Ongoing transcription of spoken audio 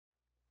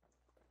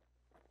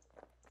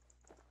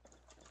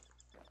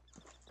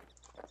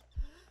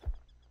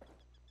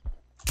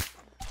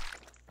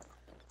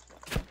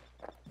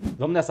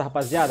Vamos nessa,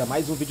 rapaziada.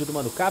 Mais um vídeo do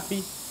Mano Cap.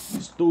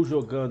 Estou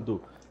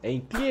jogando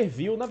em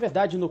Clearview. Na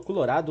verdade, no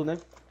Colorado, né?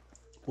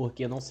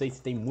 Porque não sei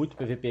se tem muito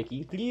PVP aqui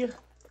em Clear.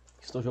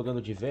 Estou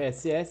jogando de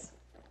VSS.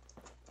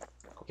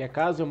 Qualquer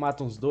caso, eu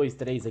mato uns 2,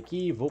 3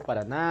 aqui. Vou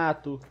para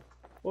Nato.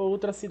 Ou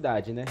outra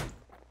cidade, né?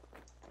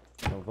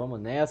 Então vamos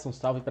nessa. Um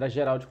salve para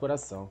geral de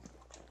coração.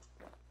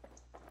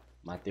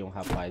 Matei um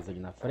rapaz ali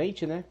na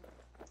frente, né?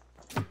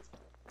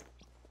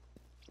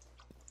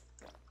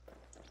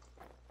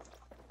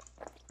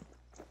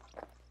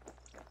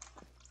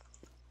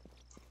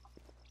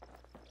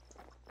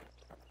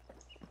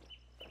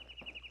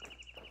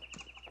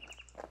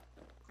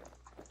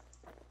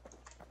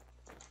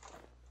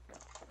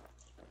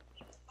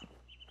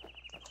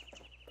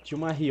 Tinha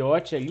uma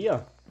Riot ali,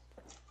 ó.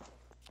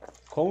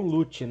 Com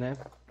loot, né?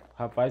 O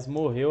rapaz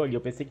morreu ali.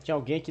 Eu pensei que tinha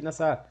alguém aqui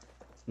nessa...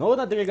 Ou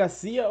na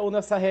delegacia ou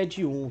nessa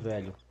Red 1,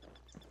 velho.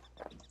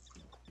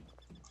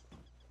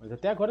 Mas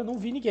até agora eu não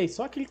vi ninguém.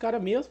 Só aquele cara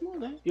mesmo,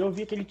 né? E eu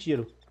ouvi aquele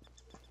tiro.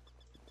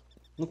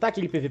 Não tá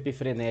aquele PVP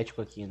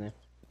frenético aqui, né?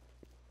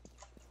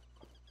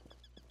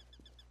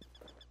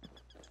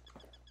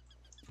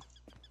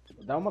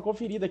 Vou dar uma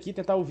conferida aqui,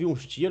 tentar ouvir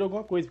uns tiros,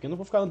 alguma coisa. Porque eu não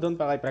vou ficar andando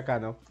pra lá e pra cá,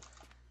 não.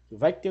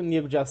 Vai que tem um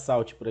nego de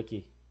assalto por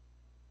aqui.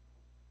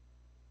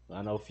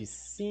 Lá na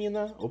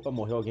oficina. Opa,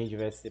 morreu alguém de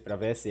VSS pra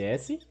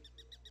VSS.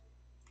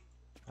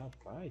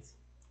 Rapaz.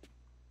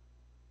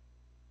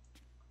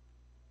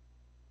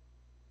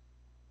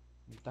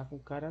 Não tá com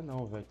cara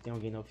não, velho. Tem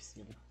alguém na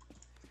oficina.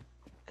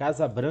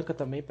 Casa Branca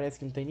também parece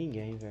que não tem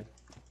ninguém, velho.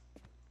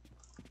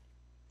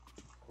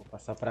 Vou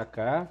passar pra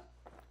cá.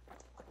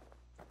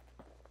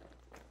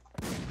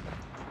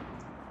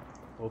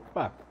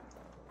 Opa.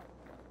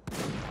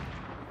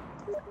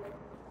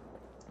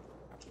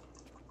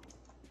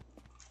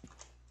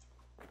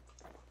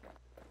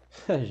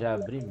 Já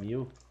abri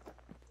 1000.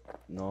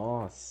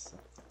 Nossa.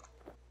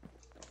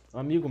 Um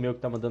amigo meu que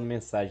tá mandando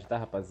mensagem, tá,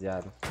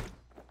 rapaziada?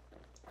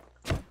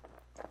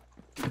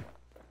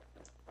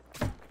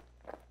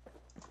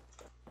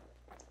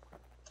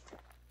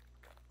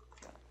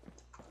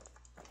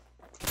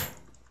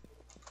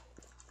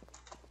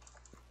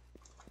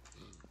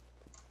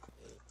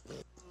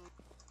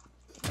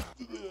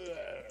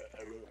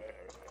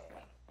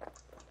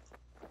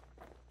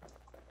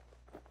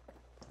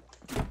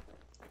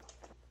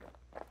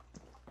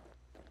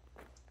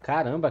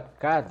 Caramba,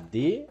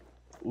 cadê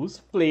os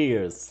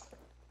players?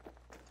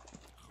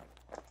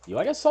 E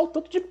olha só o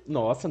tanto de...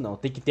 Nossa, não,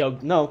 tem que ter...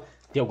 Não,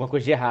 tem alguma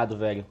coisa de errado,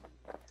 velho.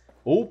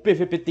 Ou o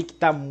PVP tem que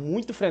estar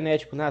muito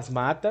frenético nas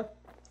matas,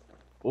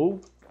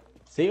 ou,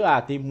 sei lá,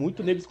 tem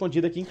muito nego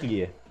escondido aqui em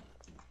Clear.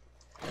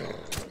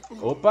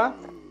 Opa!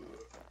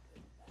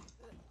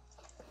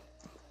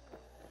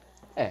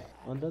 É,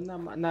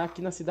 andando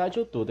aqui na cidade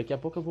eu tô. Daqui a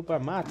pouco eu vou pra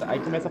mata,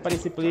 aí começa a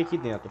aparecer player aqui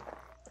dentro.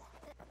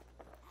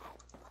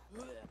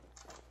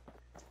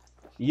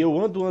 E eu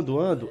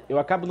ando, eu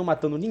acabo não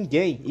matando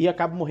ninguém e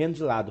acabo morrendo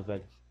de lado,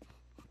 velho.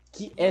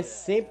 Que é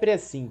sempre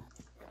assim.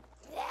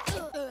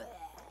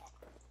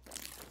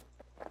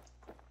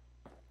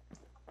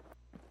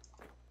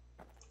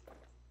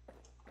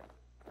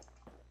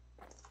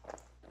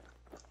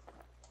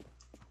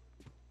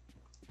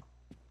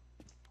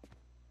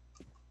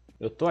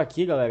 Eu tô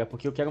aqui, galera,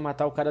 porque eu quero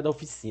matar o cara da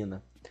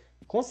oficina.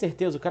 Com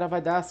certeza o cara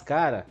vai dar as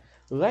caras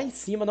lá em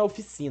cima na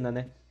oficina,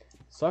 né?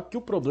 Só que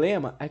o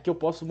problema é que eu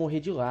posso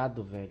morrer de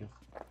lado, velho.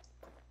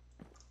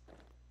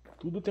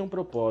 Tudo tem um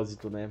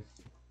propósito, né?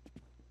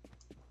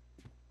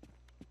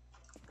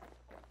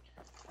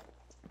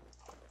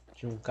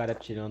 Tinha um cara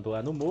atirando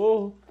lá no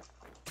morro.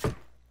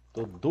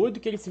 Tô doido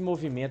que ele se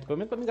movimenta. Pelo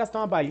menos pra me gastar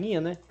uma balinha,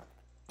 né?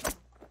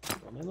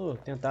 Pelo menos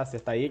tentar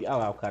acertar ele. Ah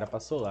lá, o cara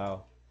passou lá,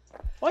 ó.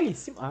 Olha em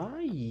cima.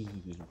 Ai!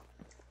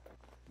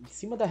 Em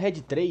cima da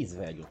Red 3,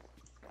 velho.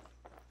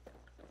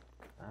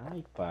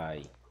 Ai,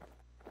 pai.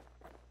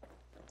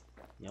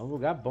 É um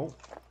lugar bom.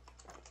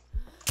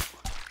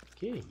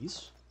 Que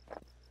isso?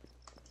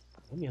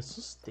 Eu me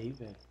assustei,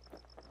 velho.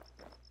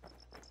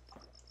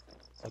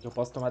 Só que eu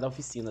posso tomar da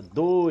oficina.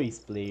 2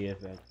 player,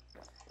 velho.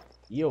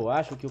 E eu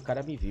acho que o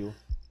cara me viu.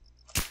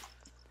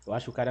 Eu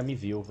acho que o cara me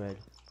viu, velho.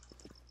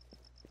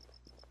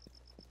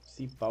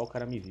 Se pá, o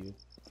cara me viu.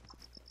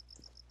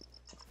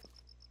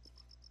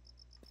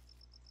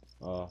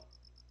 Ó.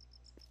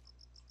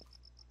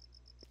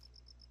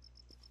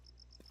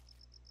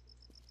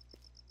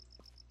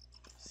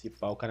 Se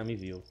pá, o cara me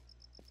viu.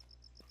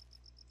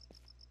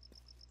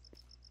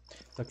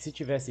 Só que se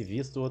tivesse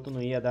visto, o outro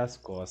não ia dar as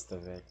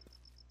costas, velho.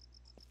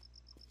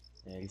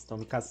 É, eles estão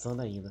me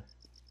caçando ainda.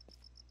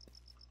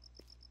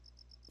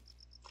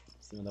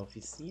 Em cima da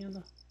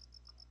oficina.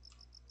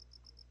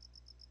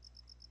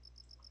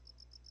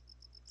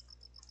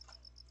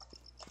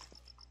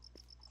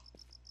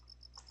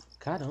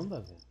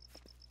 Caramba, velho.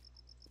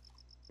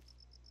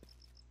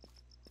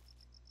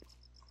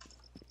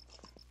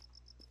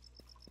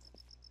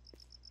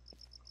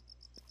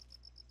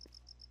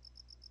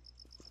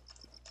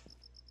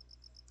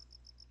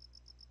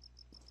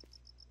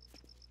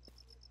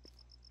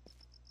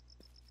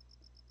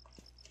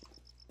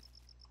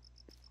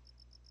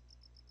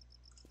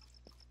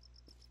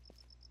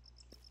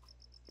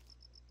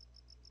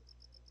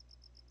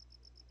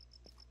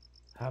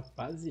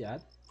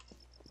 Rapaziada.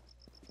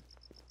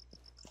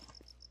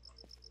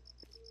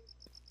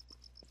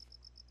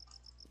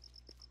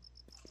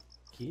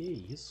 Que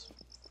isso?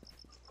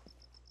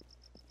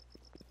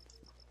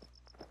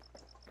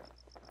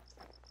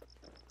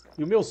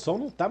 E o meu som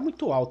não tá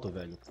muito alto,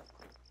 velho.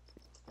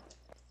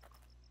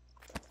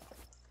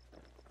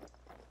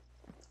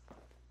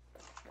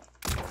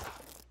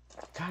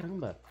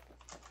 Caramba.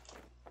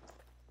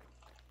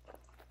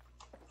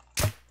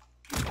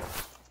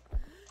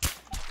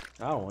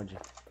 Aonde?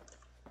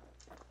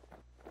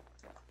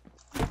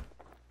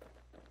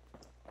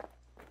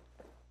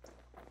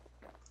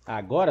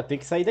 Agora tem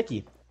que sair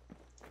daqui.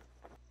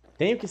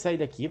 Tenho que sair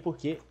daqui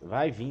porque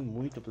vai vir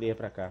muito player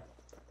pra cá.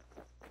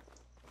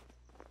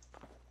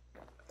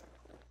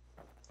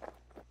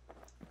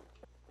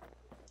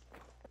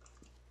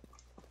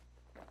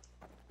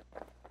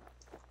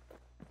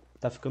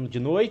 Tá ficando de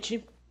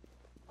noite.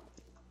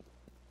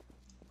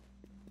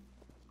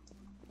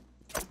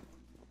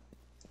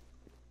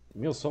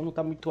 Meu som não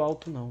tá muito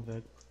alto não,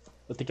 velho.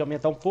 Eu tenho que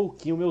aumentar um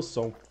pouquinho o meu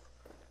som.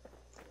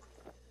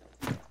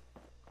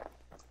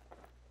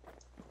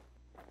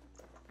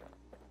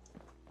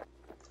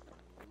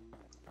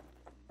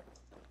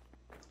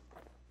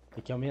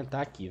 Tem que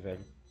aumentar aqui,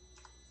 velho.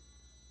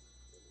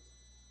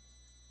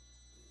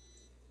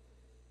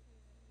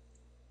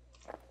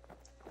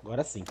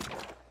 Agora sim.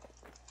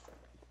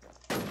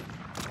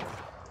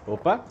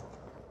 Opa!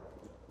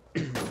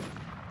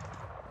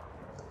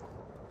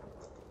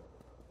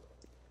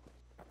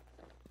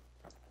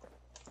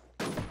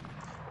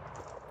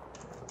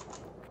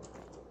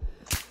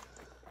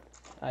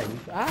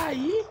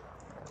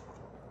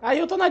 Aí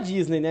eu tô na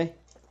Disney, né?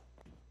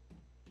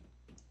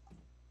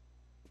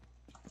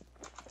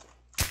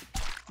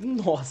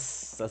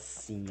 Nossa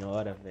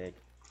senhora, velho.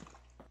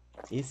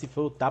 Esse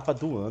foi o tapa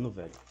do ano,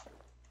 velho.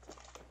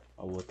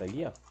 Ó, o outro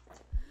ali, ó.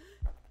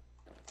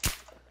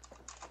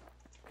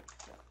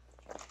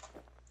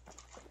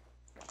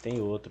 Tem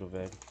outro,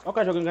 velho. Ó o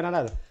cara jogando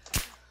granada.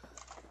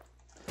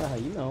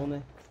 Aí não,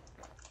 né?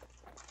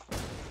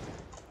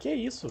 Que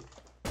isso?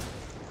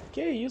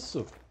 Que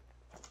isso?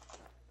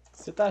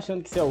 Você tá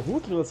achando que você é o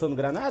Hulk lançando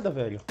granada,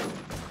 velho?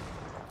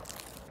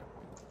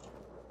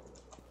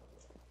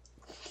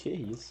 Que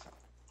isso?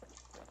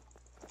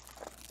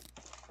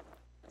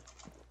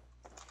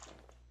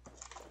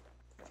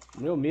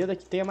 Meu medo é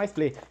que tenha mais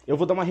play. Eu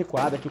vou dar uma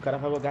recuada que o cara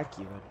vai logar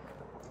aqui, velho.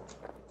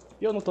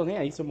 E eu não tô nem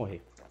aí se eu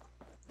morrer.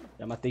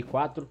 Já matei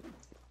 4.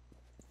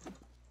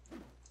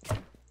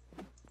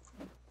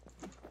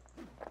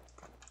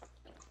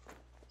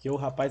 Que o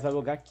rapaz vai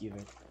logar aqui,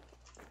 velho.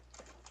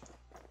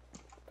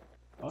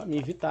 Ó, me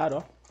evitaram,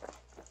 ó.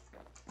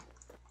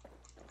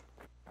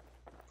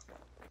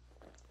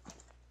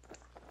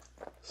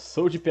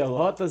 Sou de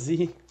Pelotas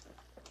e...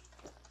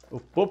 o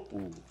Popo.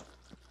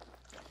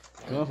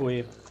 Não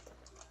arruei.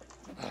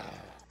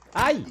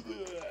 Ai!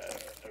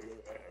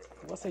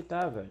 Não vou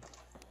aceitar, velho.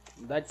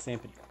 Dá de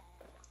sempre.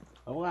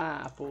 Vamos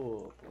lá,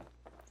 Popo.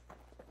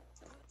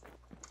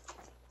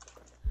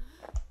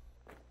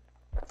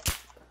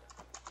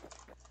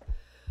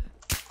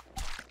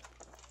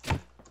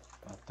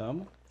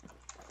 Matamos.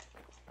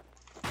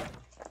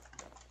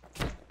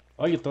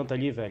 Olha o tanto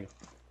ali, velho.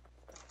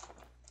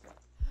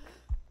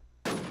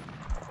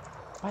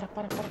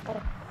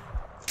 Para.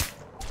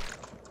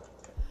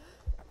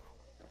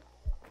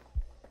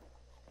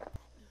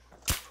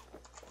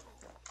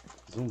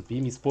 Zumbi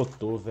me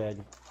espotou,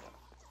 velho.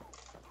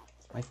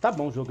 Mas tá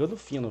bom, jogando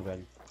fino,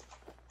 velho.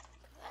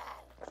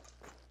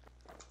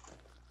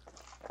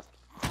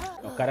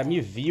 O cara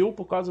me viu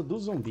por causa do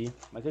zumbi.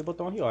 Mas ele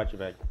botou um riote,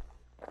 velho.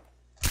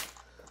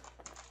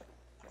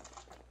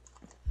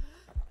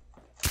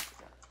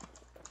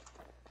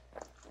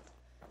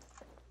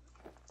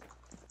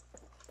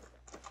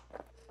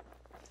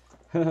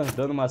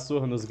 Dando uma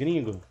surra nos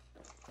gringos.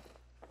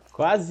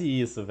 Quase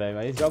isso, velho.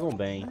 Mas eles jogam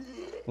bem.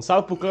 Um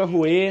salve pro clã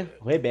Rue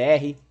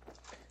BR.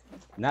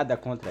 Nada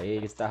contra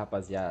eles, tá,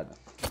 rapaziada?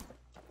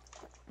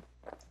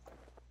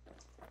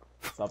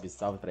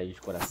 Salve pra eles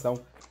de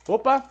coração.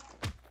 Opa!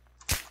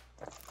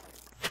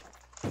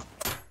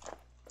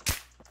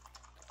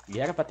 E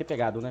era pra ter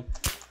pegado, né?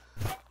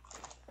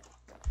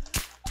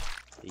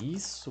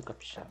 Isso,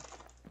 capixaba.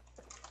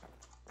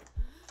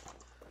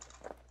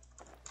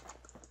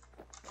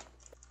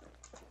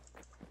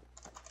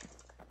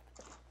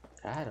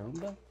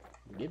 Caramba,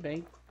 joguei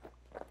bem.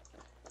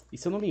 E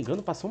se eu não me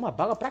engano, passou uma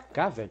bala pra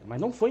cá, velho. Mas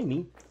não foi em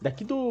mim.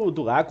 Daqui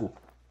do lago.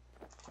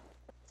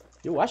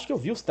 Eu acho que eu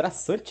vi os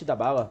traçantes da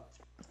bala.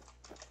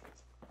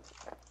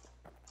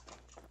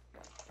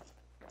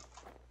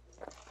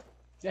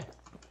 É.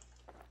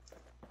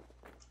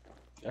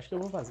 Acho que eu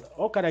vou vazar.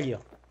 Ó o cara ali, ó.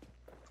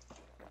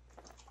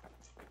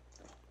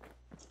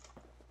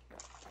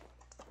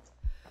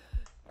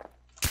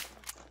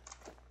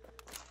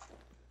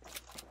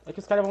 É que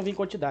os caras vão vir em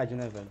quantidade,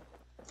 né, velho?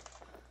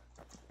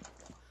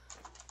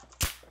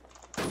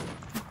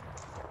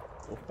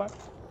 Opa.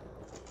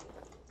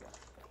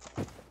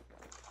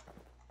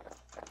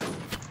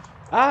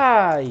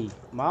 Ai!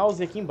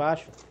 Mouse aqui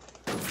embaixo.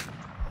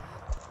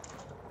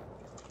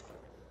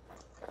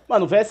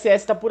 Mano, o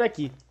VSS tá por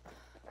aqui.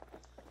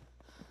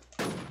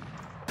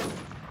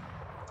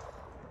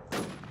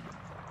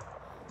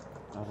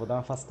 Ah, vou dar uma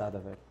afastada,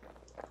 velho.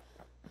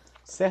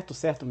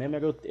 Certo mesmo é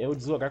eu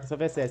deslogar com essa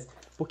VSS.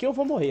 Porque eu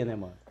vou morrer, né,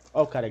 mano?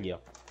 Ó o cara ali, ó.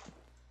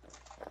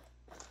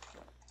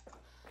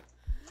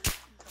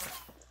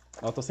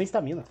 Ó, eu tô sem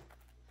estamina.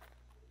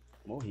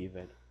 Morri,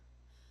 velho.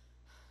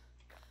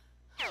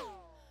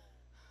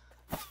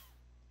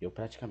 Eu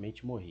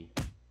praticamente morri.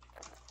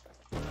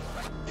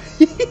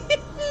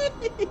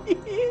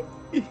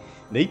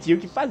 Nem tinha o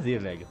que fazer,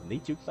 velho. Nem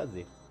tinha o que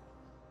fazer.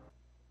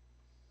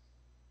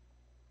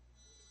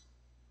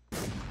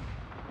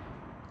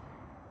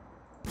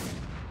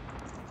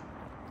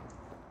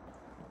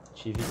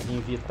 Tive que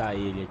evitar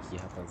ele aqui,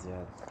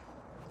 rapaziada.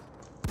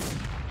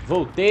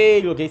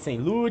 Voltei, joguei sem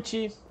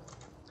loot.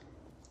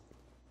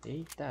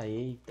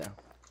 Eita.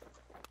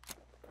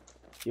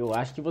 Eu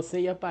acho que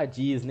você ia pra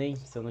Disney, hein?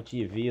 Se eu não te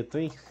evito,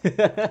 hein?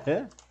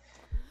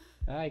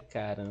 Ai,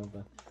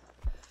 caramba.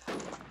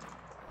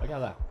 Olha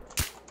lá.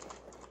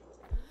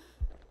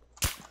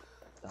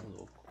 Tá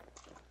louco.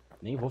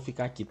 Nem vou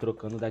ficar aqui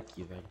trocando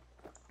daqui, velho.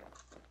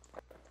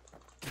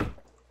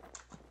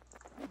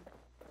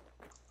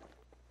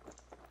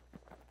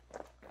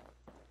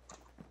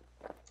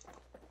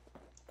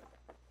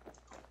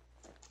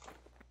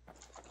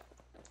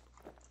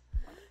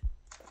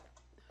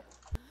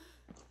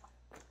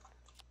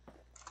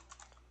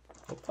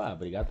 Opa,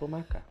 obrigado por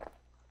marcar.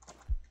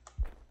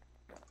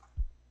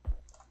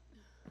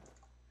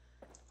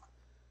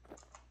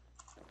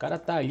 O cara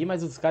tá ali,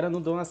 mas os caras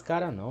não dão as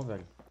caras não,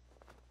 velho.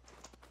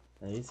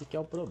 É esse que é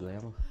o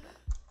problema.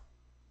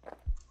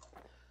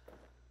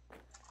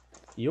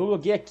 E eu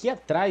loguei aqui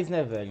atrás,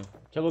 né, velho?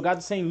 Tinha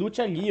logado sem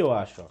loot ali, eu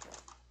acho, ó.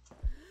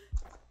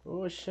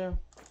 Poxa.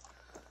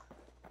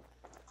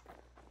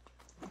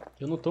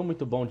 Eu não tô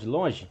muito bom de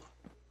longe.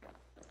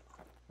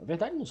 Na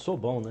verdade, não sou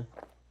bom, né?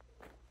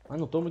 Mas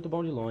não tô muito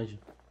bom de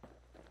longe.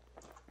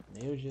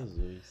 Meu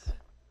Jesus.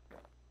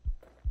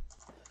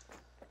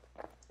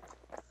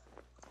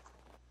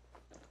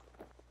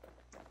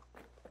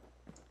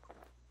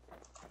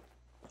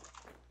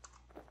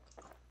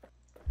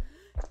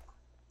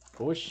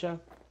 Poxa.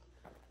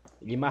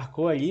 Ele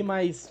marcou ali,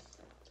 mas...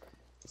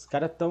 Os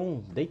caras tão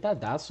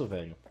deitadaço,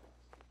 velho.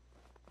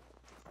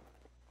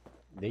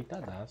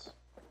 Deitadaço.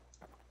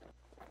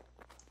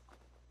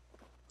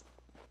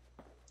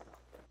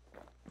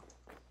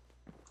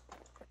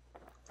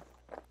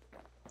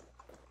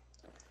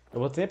 Eu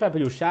vou sempre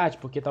abrir o chat,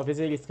 porque talvez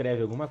ele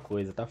escreve alguma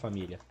coisa, tá,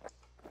 família?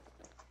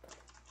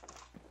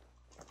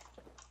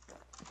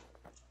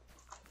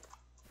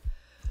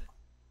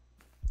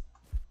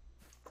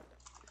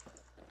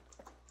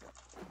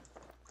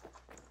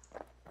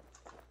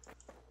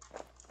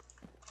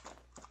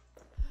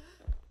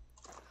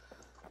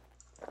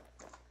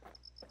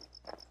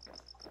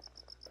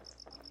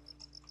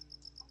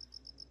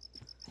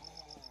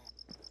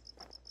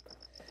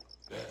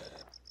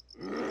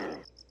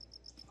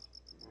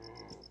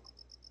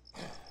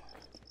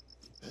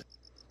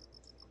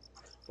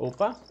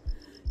 Opa.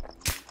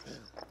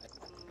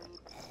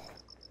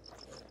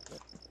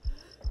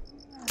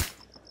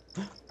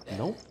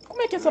 Não?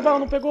 Como é que essa bala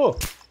não pegou?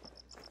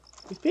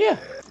 Espia!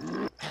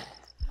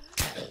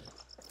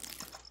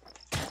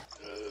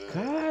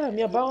 Cara,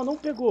 minha bala não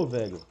pegou,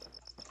 velho.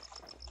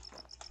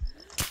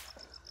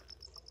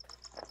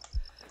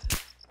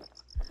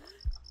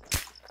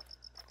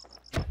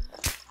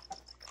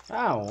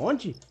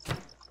 Aonde?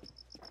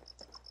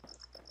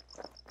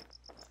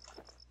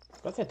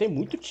 Eu acertei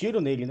muito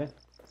tiro nele, né?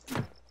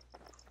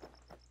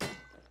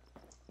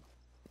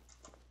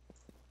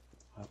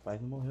 Rapaz,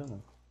 não morreu,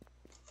 não.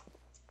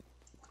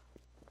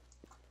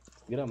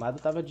 O gramado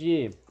tava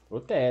de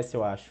OTS,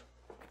 eu acho.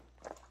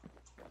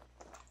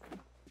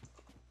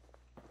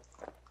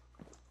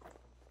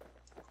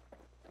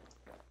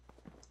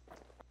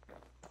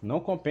 Não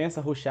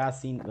compensa rushar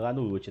assim lá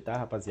no loot, tá,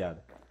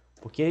 rapaziada?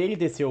 Porque ele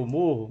desceu o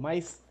morro,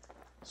 mas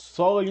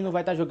só ele não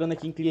vai estar jogando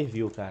aqui em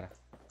Clearview, cara.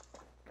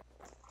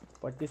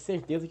 Pode ter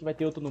certeza que vai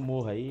ter outro no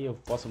morro aí. Eu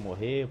posso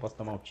morrer, eu posso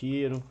tomar um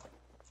tiro.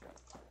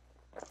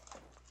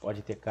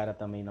 Pode ter cara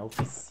também na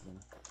oficina.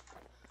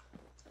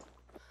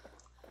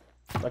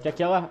 Só que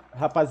aquela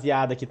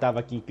rapaziada que tava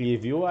aqui em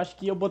Clearview, eu acho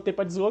que eu botei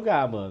pra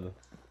deslogar, mano.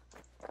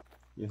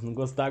 Eles não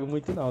gostaram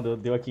muito não,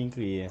 deu aqui em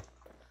Clear.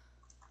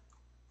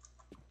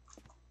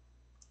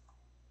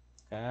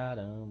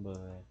 Caramba,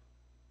 velho.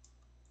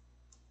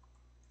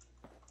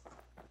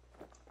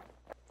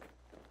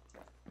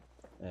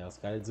 É, os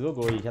caras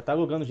deslogou aí. Já tá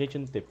logando gente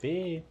no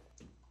TP.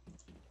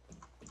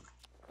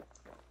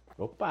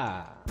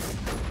 Opa!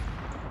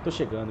 Tô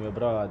chegando, meu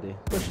brother.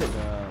 Tô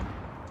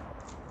chegando.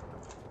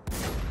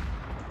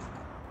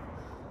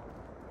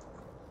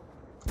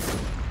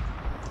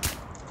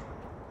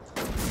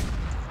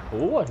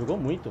 Boa, jogou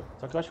muito.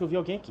 Só que eu acho que eu vi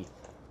alguém aqui.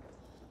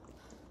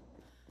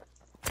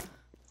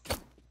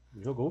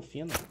 Jogou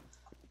fino.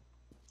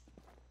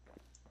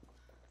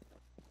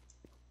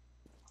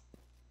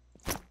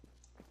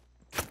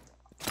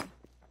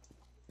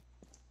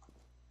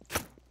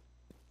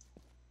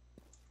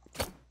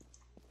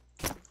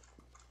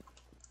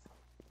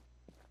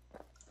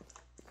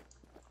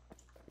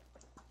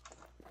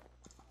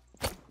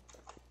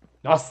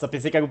 Nossa,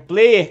 pensei que era o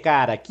player,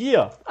 cara. Aqui,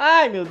 ó.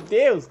 Ai, meu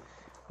Deus.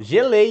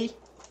 Gelei.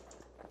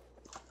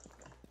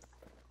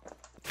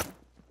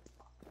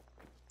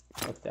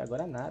 Até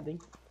agora nada, hein.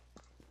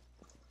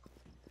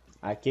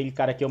 Aquele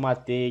cara que eu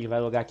matei, ele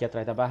vai logar aqui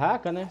atrás da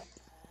barraca, né?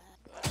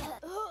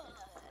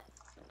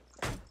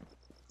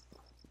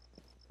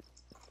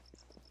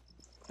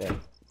 É.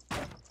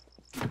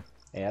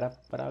 Era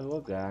pra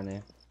logar,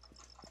 né?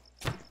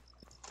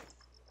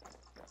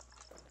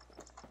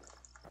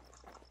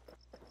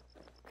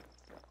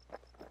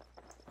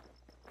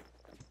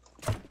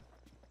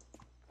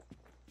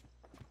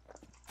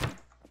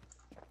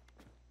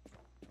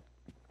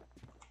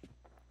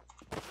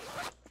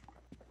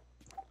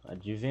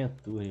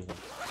 Adventure, velho.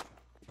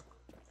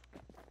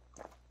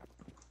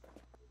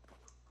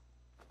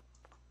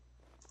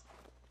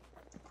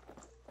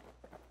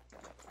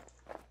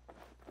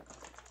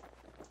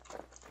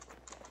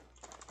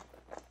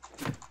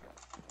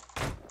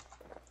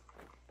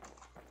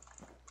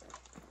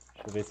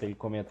 Deixa eu ver se ele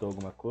comentou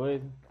alguma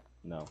coisa.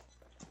 Não.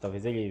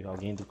 Talvez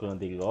alguém do clã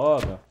dele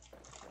loga.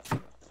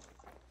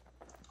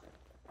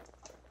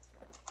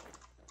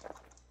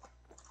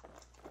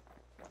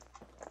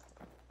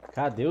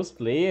 Cadê os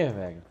players,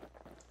 velho?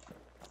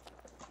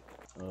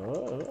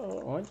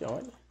 Onde?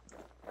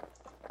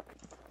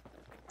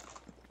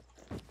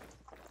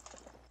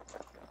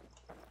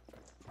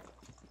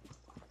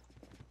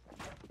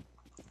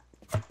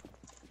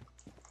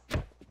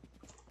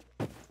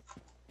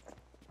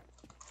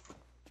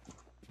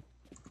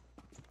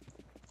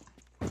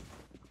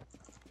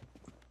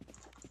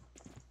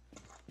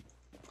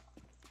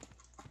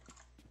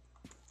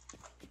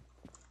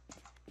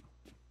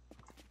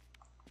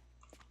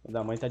 O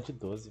da mãe tá de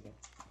 12, velho.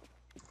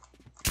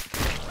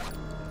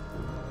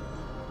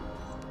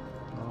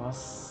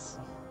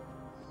 Nossa.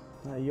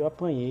 Aí eu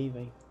apanhei,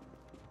 velho.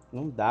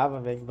 Não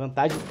dava, velho.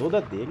 Vantagem toda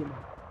dele,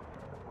 mano.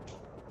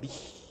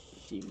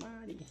 Vixe,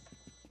 Maria.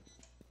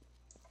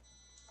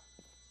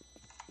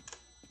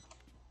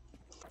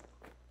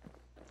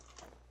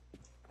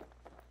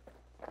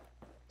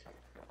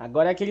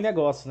 Agora é aquele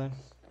negócio, né?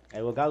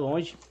 É lugar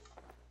longe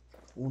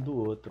um do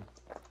outro.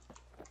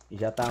 E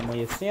já tá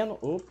amanhecendo.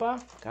 Opa,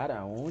 cara,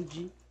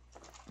 aonde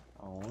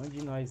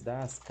nós dá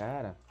as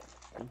caras?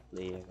 Tem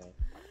player, velho.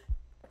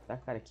 Dá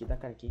cara aqui, dá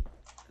cara aqui.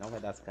 Não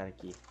vai dar as caras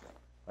aqui.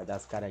 Vai dar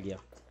as caras ali, ó.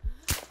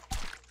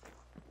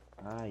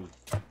 Ai.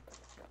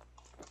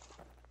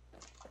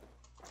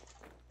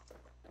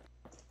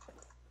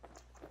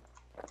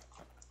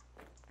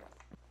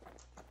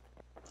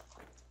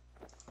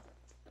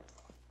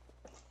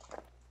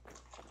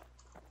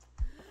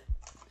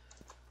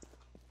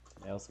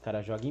 É, os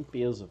caras jogam em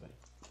peso,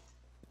 velho.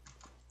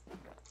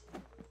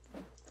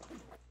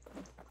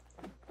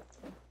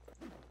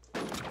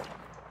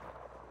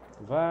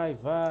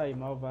 Vai,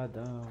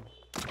 malvadão.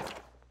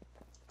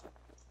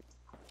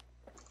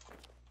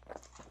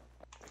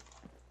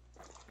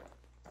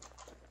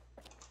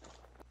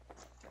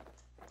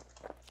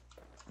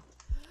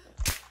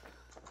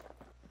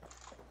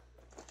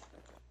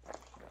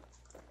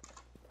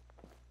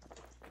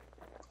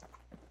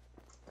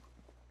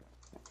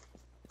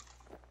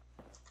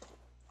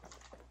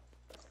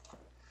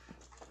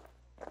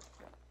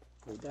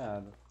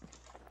 Cuidado.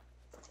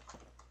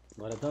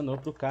 Agora danou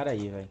pro cara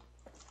aí, velho.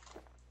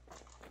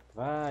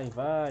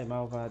 Vai,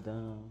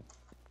 malvadão.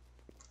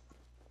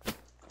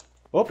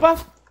 Opa!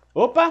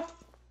 Opa!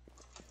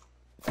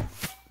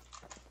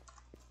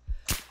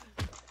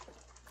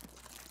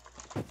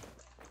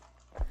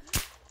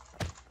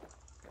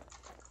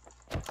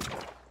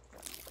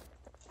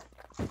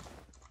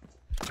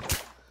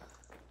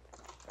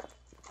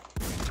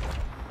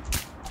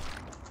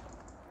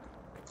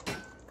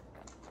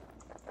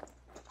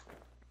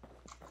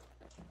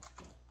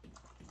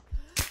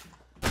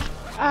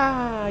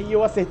 Ah, e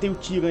eu acertei o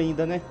tiro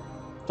ainda, né?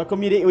 Só que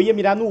eu ia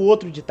mirar no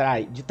outro de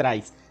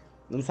trás.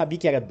 Eu não sabia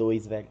que era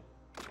dois, velho.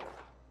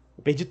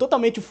 Eu perdi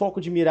totalmente o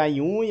foco de mirar em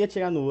um e ia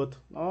atirar no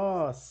outro.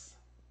 Nossa.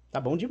 Tá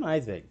bom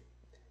demais, velho.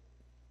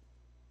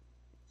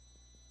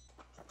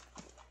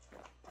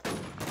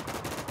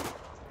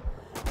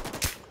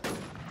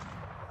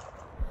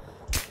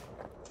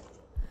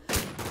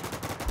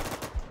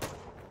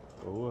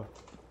 Boa.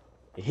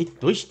 Errei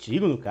 2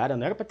 tiros no cara.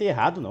 Não era pra ter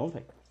errado, não,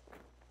 velho.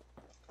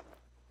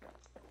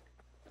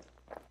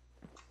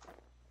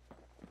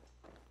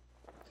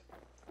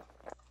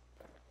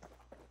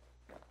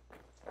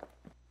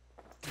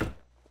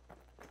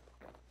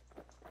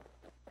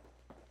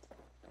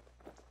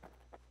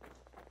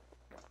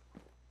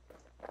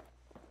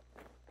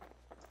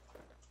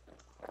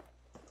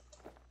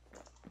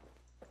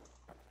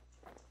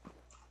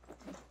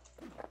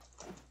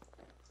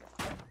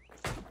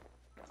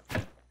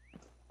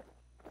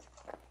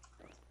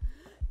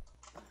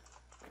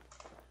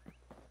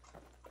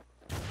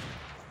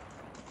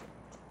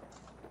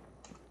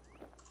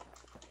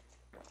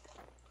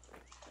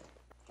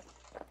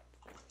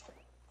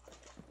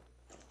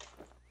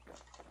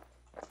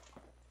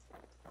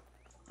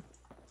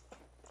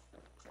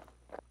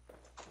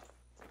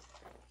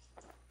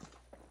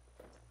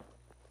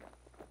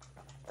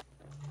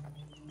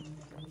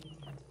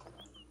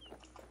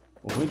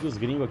 ruim dos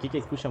gringos aqui é que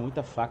eles puxam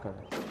muita faca,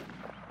 velho.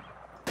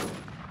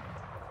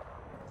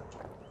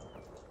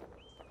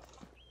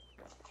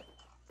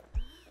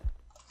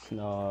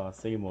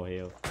 Nossa, ele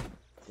morreu.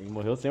 Ele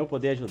morreu sem eu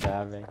poder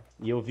ajudar, velho.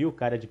 E eu vi o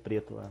cara de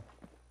preto lá.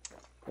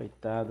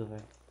 Coitado,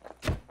 velho.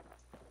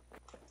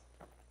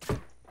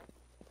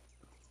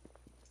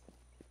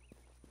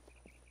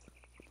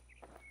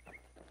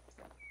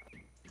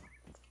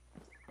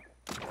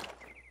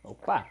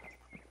 Opa!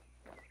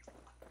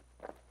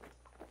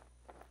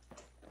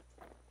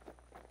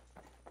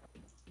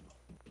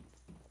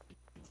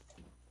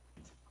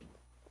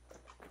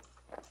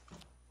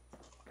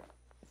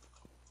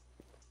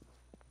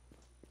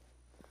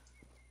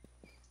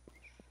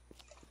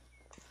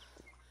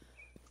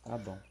 Tá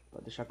bom,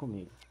 pode deixar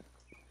comigo.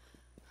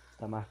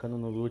 Tá marcando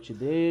no loot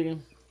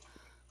dele.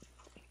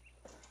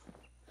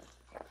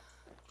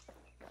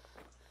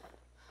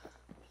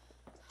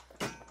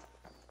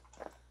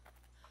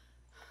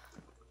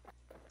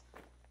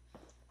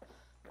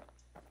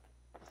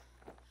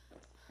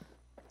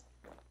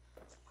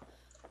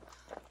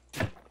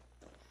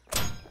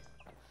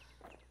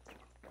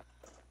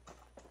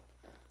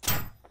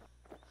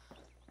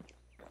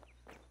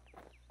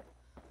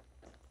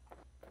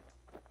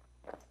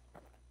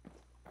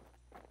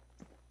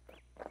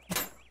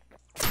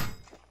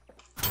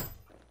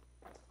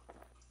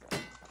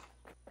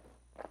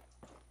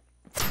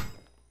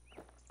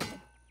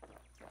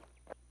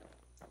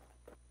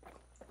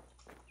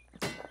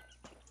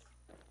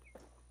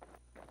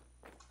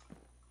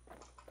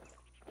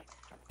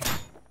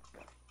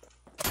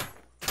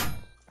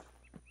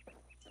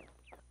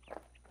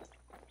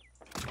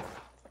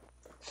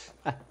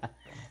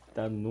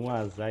 Tá num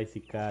azar esse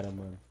cara,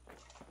 mano.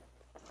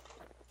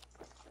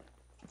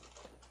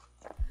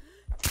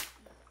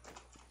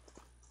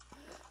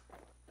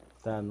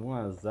 Tá num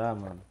azar,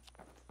 mano.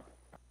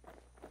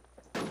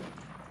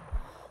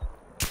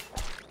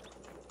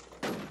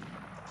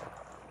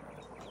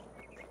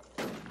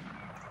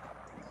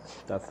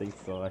 Tá sem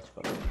sorte,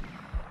 falou.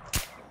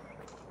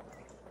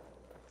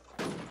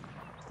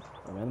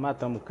 Pelo menos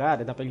matamos o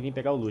cara e dá pra ele vir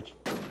pegar o loot.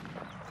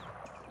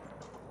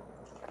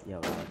 E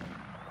olha lá, velho.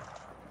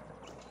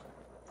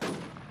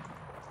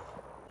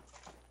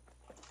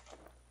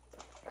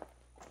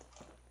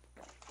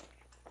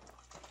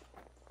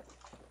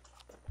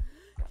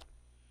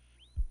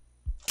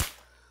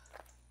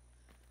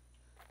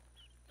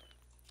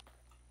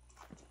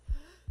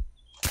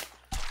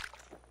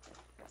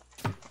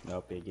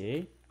 Eu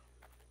peguei.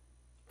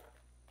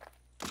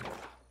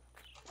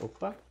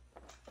 Opa.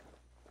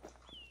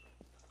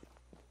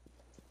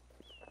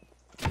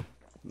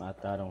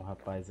 Mataram o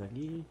rapaz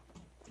ali.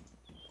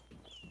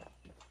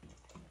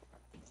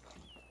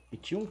 E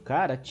tinha um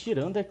cara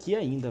atirando aqui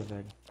ainda,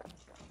 velho.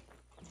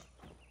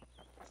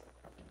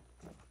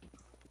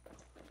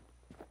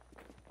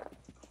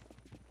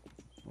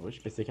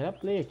 Oxe, pensei que era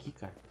play aqui,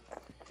 cara.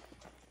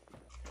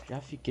 Já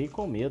fiquei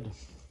com medo.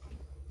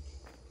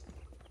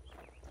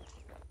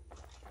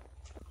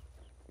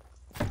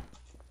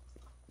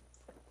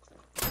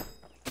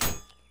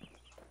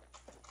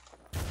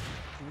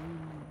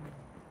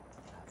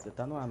 Você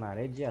tá numa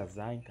maré de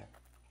azar, hein, cara.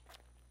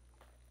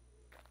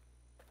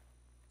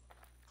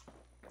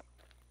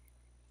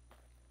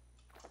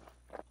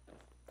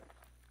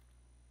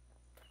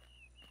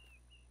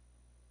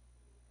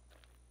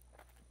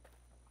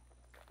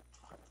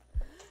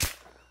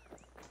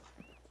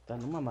 Tá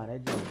numa maré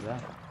de azar.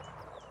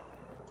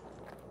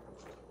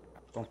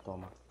 Então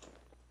toma.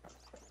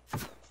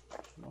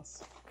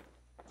 Nossa.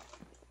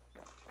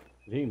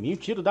 Veio em mim o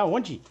tiro da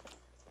onde?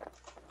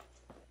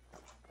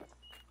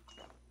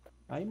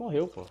 Aí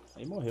morreu, pô.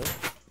 Aí morreu.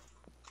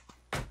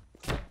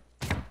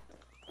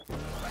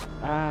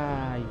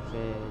 Ai,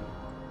 velho.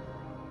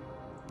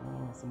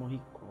 Nossa,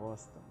 morri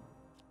costa, mano.